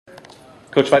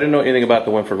Coach, if I didn't know anything about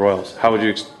the Wynford Royals, how would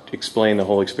you explain the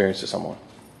whole experience to someone?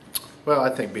 Well, I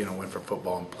think being a Wynford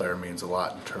football player means a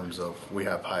lot in terms of we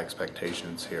have high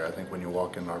expectations here. I think when you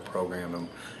walk in our program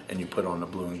and you put on the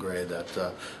blue and gray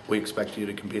that we expect you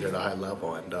to compete at a high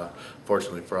level. And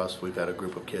fortunately for us, we've had a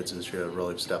group of kids this year that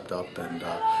really have stepped up and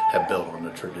have built on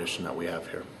the tradition that we have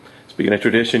here. Speaking of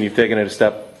tradition, you've taken it a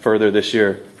step further this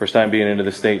year. First time being into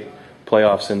the state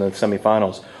playoffs in the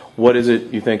semifinals. What is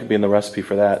it you think being the recipe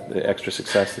for that, the extra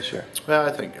success this year? Well,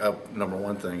 I think number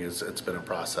one thing is it's been a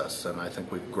process, and I think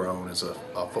we've grown as a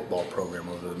football program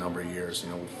over the number of years. You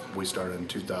know, we started in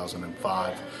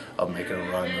 2005 of making a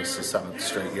run. This is the 7th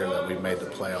straight year that we've made the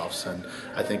playoffs, and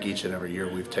I think each and every year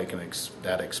we've taken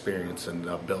that experience and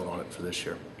built on it for this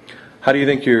year. How do you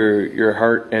think your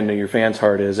heart and your fans'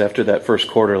 heart is after that first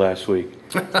quarter last week?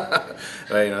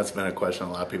 Well, that's been a question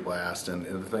a lot of people asked, and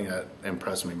the thing that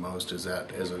impressed me most is that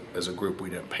as a group we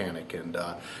didn't panic, and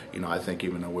I think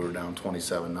even though we were down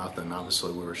 27-0,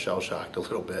 obviously we were shell shocked a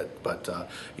little bit, but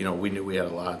we knew we had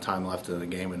a lot of time left in the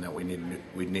game and that we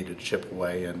needed to chip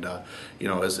away, and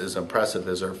as impressive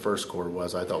as our first quarter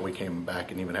was, I thought we came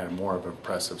back and even had more of an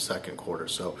impressive second quarter.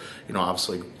 So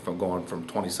obviously from going from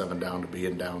 27 down to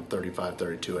being down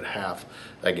 35-32 at half,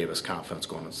 that gave us confidence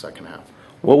going into the second half.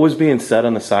 What was being said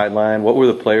on the sideline? What were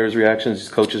the players' reactions,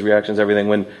 coaches' reactions, everything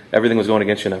when everything was going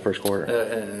against you in that first quarter?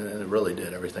 And it really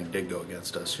did. Everything did go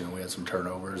against us. We had some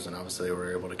turnovers, and obviously they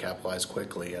were able to capitalize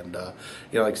quickly. And like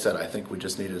I said, I think we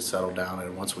just needed to settle down.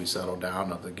 And once we settled down,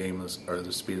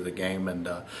 the speed of the game, and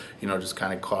just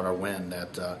kind of caught our wind,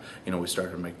 that we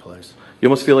started to make plays. You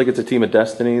almost feel like it's a team of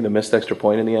destiny. The missed extra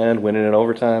point in the end, winning in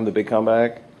overtime, the big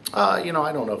comeback. I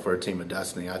don't know if we're a team of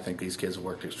destiny. I think these kids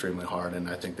worked extremely hard, and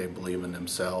I think they believe in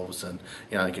themselves. And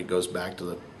I think it goes back to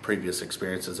the previous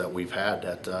experiences that we've had.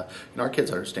 That our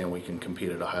kids understand we can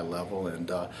compete at a high level,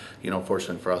 and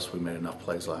fortunately for us, we made enough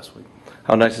plays last week.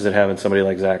 How nice is it having somebody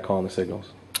like Zach calling the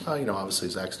signals? Obviously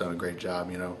Zach's done a great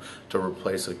job, to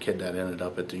replace a kid that ended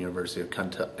up at the University of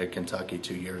Kentucky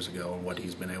 2 years ago, and what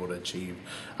he's been able to achieve.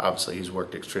 Obviously he's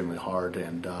worked extremely hard,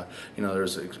 and you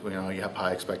have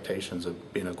high expectations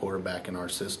of being a quarterback in our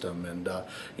system, and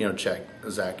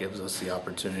Zach gives us the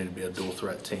opportunity to be a dual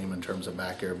threat team in terms of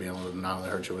back air, being able to not only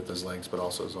hurt you with his legs but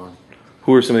also his arm.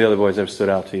 Who are some of the other boys that have stood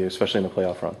out to you, especially in the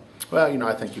playoff run? Well,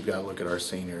 I think you've got to look at our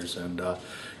seniors, and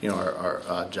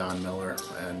our John Miller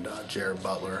and Jared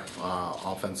Butler,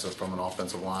 from an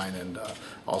offensive line, and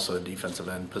also a defensive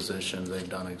end position. They've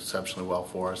done exceptionally well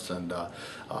for us, and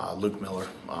Luke Miller,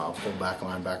 fullback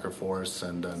linebacker for us,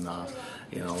 and then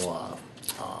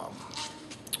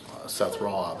Seth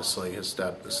Raw obviously has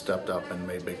stepped up and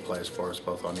made big plays for us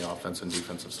both on the offense and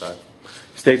defensive side.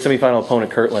 State semifinal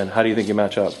opponent Kirtland, how do you think you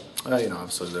match up?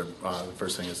 Obviously the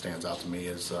first thing that stands out to me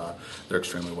is they're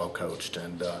extremely well coached,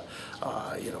 and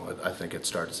I think it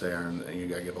starts there, and you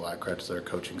got to give a lot of credit to their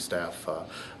coaching staff.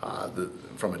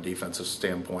 From a defensive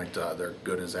standpoint, they're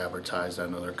good as advertised. I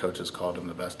know their coaches called him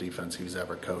the best defense he's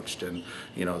ever coached, and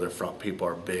their front people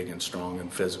are big and strong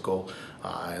and physical,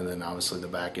 and then obviously the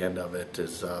back end of it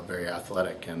is very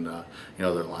athletic, and their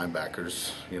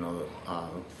linebackers,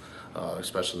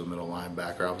 especially the middle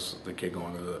linebacker. Obviously, the kid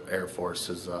going to the Air Force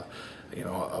is, a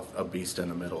beast in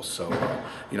the middle. So,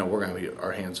 we're going to be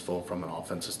our hands full from an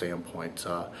offensive standpoint.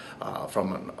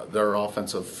 From their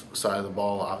offensive side of the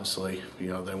ball, obviously, they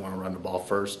want to run the ball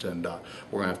first, and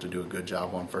we're going to have to do a good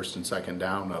job on first and second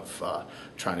down of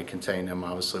trying to contain them,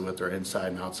 obviously, with their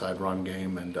inside and outside run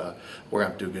game, and we're going to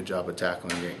have to do a good job of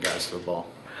tackling and getting guys to the ball.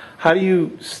 How do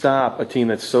you stop a team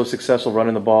that's so successful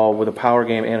running the ball with a power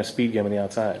game and a speed game on the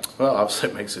outside? Well, obviously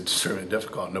it makes it extremely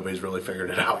difficult. Nobody's really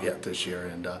figured it out yet this year,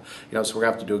 and so we're going to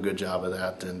have to do a good job of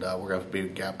that, and we're going to have to be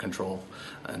gap control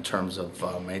in terms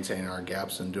of maintaining our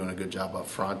gaps and doing a good job up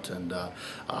front, and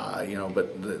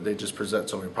but they just present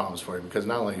so many problems for you, because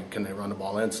not only can they run the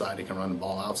ball inside, they can run the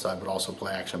ball outside, but also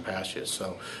play action past you.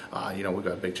 So we've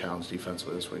got a big challenge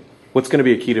defensively this week. What's going to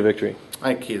be a key to victory?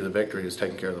 I think key to the victory is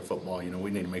taking care of the football. We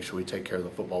need to make sure we take care of the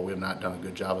football. We have not done a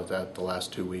good job of that the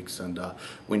last 2 weeks, and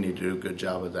we need to do a good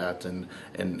job of that and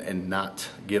not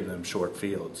give them short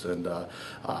fields. And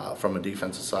from a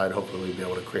defensive side, hopefully we'll be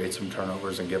able to create some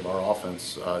turnovers and give our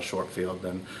offense short field.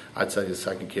 Then I'd say the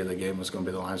second key of the game is going to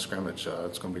be the line of scrimmage.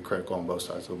 It's going to be critical on both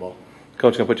sides of the ball.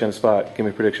 Coach, going to put you on the spot. Give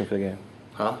me a prediction for the game.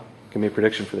 Huh? Give me a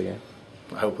prediction for the game.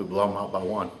 I hope we blow them out by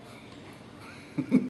 1.